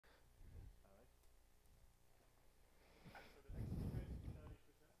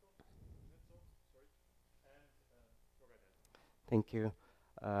Thank you.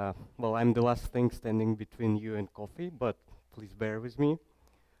 Well, I'm the last thing standing between you and coffee, but please bear with me.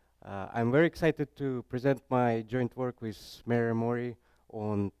 I'm very excited to present my joint work with Mehryar and Mohri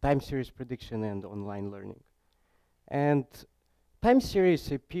on time series prediction and online learning. And time series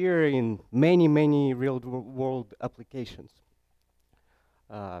appear in many real-world applications.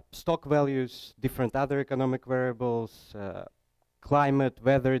 Stock values, different other economic variables, climate,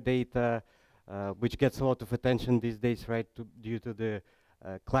 weather data, which gets a lot of attention these days, right, due to the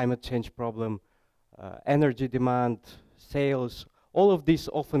climate change problem, energy demand, sales, all of these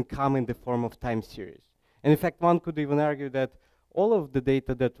often come in the form of time series. And in fact, one could even argue that all of the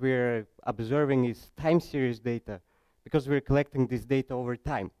data that we're observing is time series data because we're collecting this data over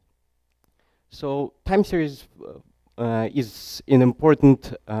time. So time series is an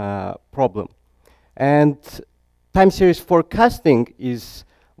important problem. And time series forecasting is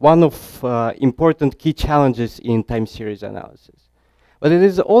one of important key challenges in time series analysis. But it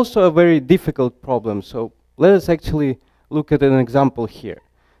is also a very difficult problem. So let us actually look at an example here.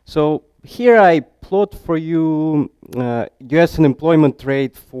 So here I plot for you US unemployment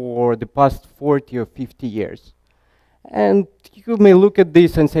rate for the past 40 or 50 years. And you may look at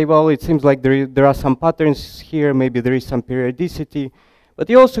this and say, well, it seems like there are some patterns here, maybe there is some periodicity. But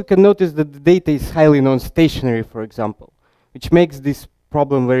you also can notice that the data is highly non-stationary, for example, which makes this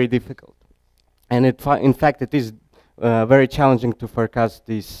problem very difficult. And in fact, it is very challenging to forecast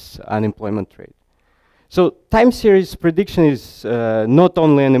this unemployment rate. So time series prediction is not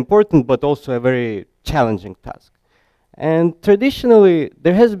only an important, but also a very challenging task. And traditionally,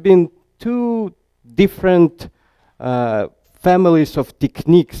 there has been two different families of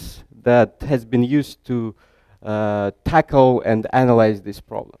techniques that has been used to tackle and analyze this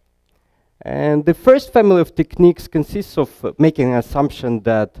problem. And the first family of techniques consists of making an assumption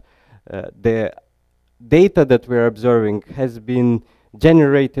that the data that we're observing has been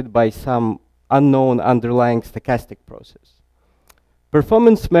generated by some unknown underlying stochastic process.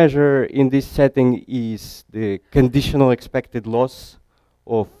 Performance measure in this setting is the conditional expected loss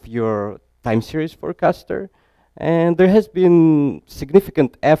of your time series forecaster. And there has been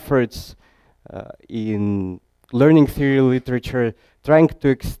significant efforts in learning theory literature trying to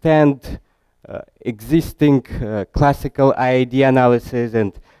extend existing classical IID analysis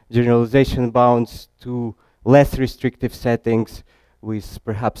and generalization bounds to less restrictive settings with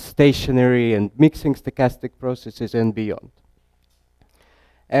perhaps stationary and mixing stochastic processes and beyond.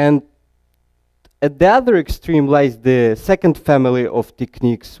 And at the other extreme lies the second family of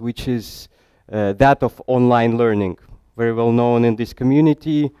techniques, which is that of online learning, very well known in this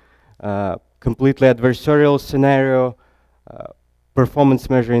community, completely adversarial scenario. Performance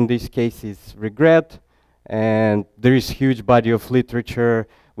measure in this case is regret, and there is huge body of literature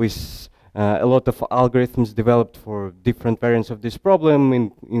with a lot of algorithms developed for different variants of this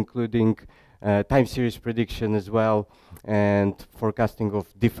problem, including time series prediction as well, and forecasting of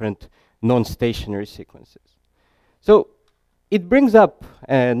different non-stationary sequences. So it brings up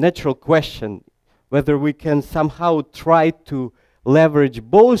a natural question whether we can somehow try to leverage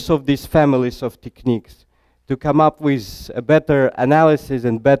both of these families of techniques to come up with a better analysis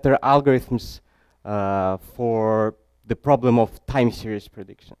and better algorithms for the problem of time series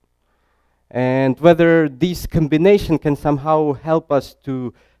prediction. And whether this combination can somehow help us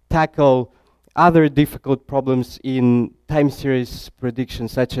to tackle other difficult problems in time series prediction,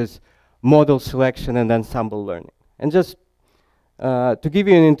 such as model selection and ensemble learning. And just to give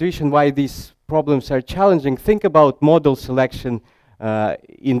you an intuition why these problems are challenging, think about model selection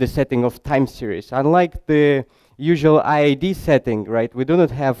in the setting of time series. Unlike the usual IID setting, right, we do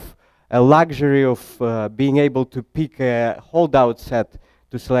not have a luxury of being able to pick a holdout set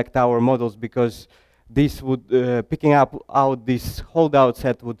to select our models, because this would, picking out this holdout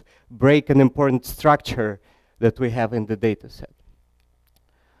set would break an important structure that we have in the data set.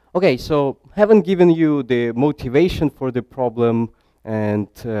 Okay, so having given you the motivation for the problem and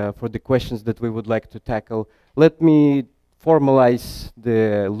for the questions that we would like to tackle, let me formalize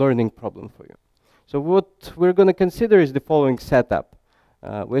the learning problem for you. So what we're going to consider is the following setup.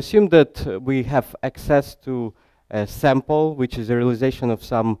 We assume that we have access to a sample, which is a realization of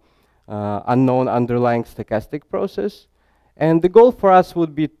some unknown underlying stochastic process. And the goal for us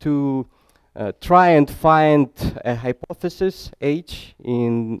would be to try and find a hypothesis H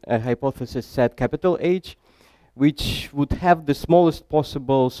in a hypothesis set capital H, which would have the smallest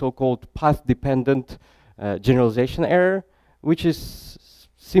possible so-called path-dependent generalization error, which is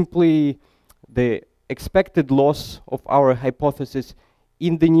simply the expected loss of our hypothesis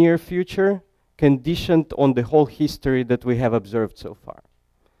in the near future, conditioned on the whole history that we have observed so far.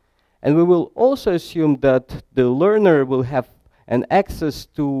 And we will also assume that the learner will have and access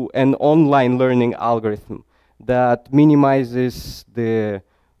to an online learning algorithm that minimizes the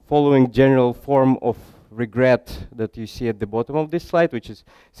following general form of regret that you see at the bottom of this slide, which is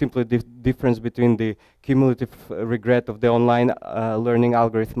simply the difference between the cumulative regret of the online learning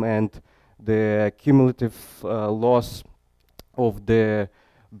algorithm and the cumulative loss of the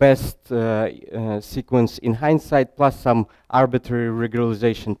best sequence in hindsight, plus some arbitrary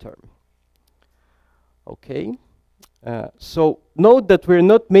regularization term. Okay. So note that we're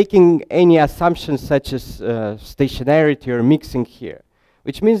not making any assumptions such as stationarity or mixing here,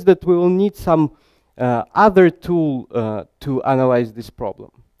 which means that we will need some other tool to analyze this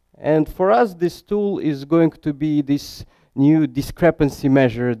problem. And for us, this tool is going to be this new discrepancy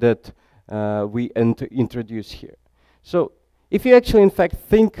measure that we introduce here. So if you actually, in fact,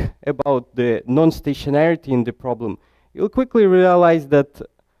 think about the non-stationarity in the problem, you'll quickly realize that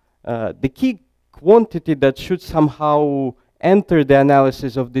the key quantity that should somehow enter the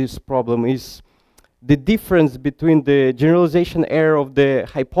analysis of this problem is the difference between the generalization error of the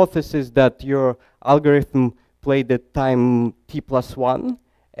hypothesis that your algorithm played at time t+1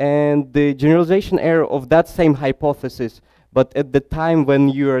 and the generalization error of that same hypothesis, but at the time when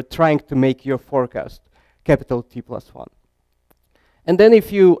you're trying to make your forecast, capital T+1. And then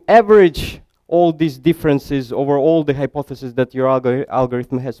if you average all these differences over all the hypotheses that your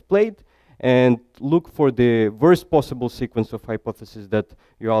algorithm has played, and look for the worst possible sequence of hypotheses that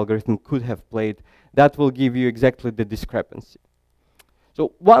your algorithm could have played, that will give you exactly the discrepancy.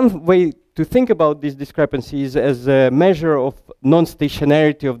 So one way to think about this discrepancy is as a measure of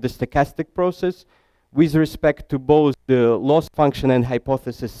non-stationarity of the stochastic process with respect to both the loss function and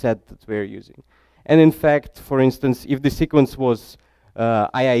hypothesis set that we're using. And in fact, for instance, if the sequence was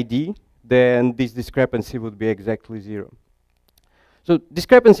IID, then this discrepancy would be exactly 0. So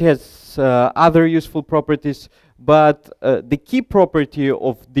discrepancy has other useful properties, but the key property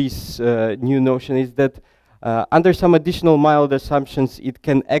of this new notion is that under some additional mild assumptions, it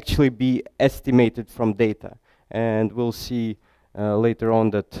can actually be estimated from data. And we'll see later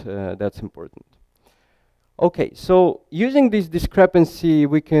on that that's important. Okay, so using this discrepancy,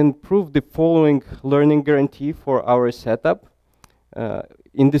 we can prove the following learning guarantee for our setup.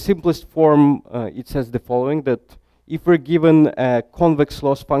 In the simplest form, it says the following, that if we're given a convex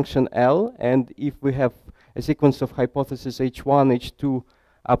loss function L, and if we have a sequence of hypotheses H1, H2,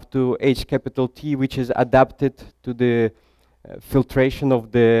 up to H capital T, which is adapted to the filtration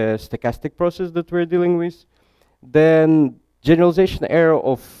of the stochastic process that we're dealing with, then generalization error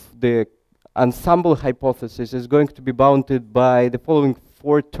of the ensemble hypothesis is going to be bounded by the following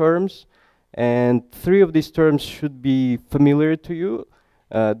 4 terms, and 3 of these terms should be familiar to you.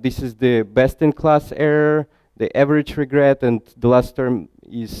 This is the best-in-class error, the average regret, and the last term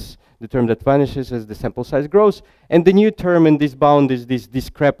is the term that vanishes as the sample size grows. And the new term in this bound is this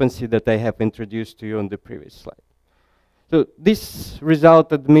discrepancy that I have introduced to you on the previous slide. So this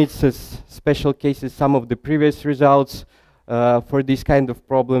result admits as special cases some of the previous results for these kind of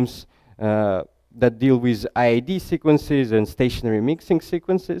problems that deal with IID sequences and stationary mixing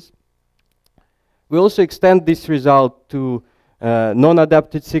sequences. We also extend this result to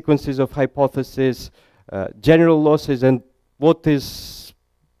non-adapted sequences of hypotheses, general losses, and what is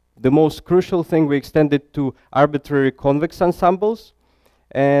the most crucial thing, we extend it to arbitrary convex ensembles.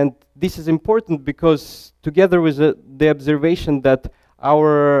 And this is important because together with the observation that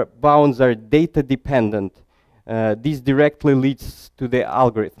our bounds are data dependent, this directly leads to the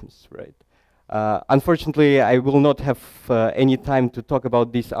algorithms, right? Unfortunately, I will not have any time to talk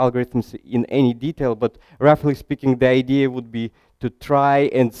about these algorithms in any detail, but roughly speaking, the idea would be to try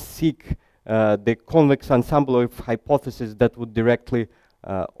and seek the convex ensemble of hypotheses that would directly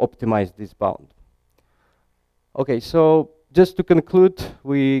optimize this bound. Okay, so just to conclude,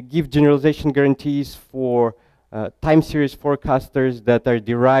 we give generalization guarantees for time series forecasters that are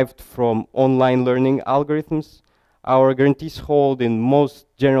derived from online learning algorithms. Our guarantees hold in most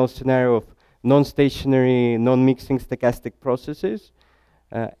general scenario of non-stationary, non-mixing stochastic processes.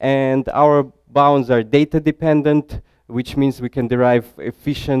 And our bounds are data dependent, which means we can derive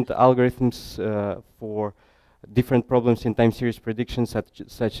efficient algorithms for different problems in time series predictions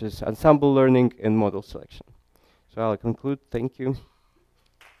such as ensemble learning and model selection. So I'll conclude. Thank you.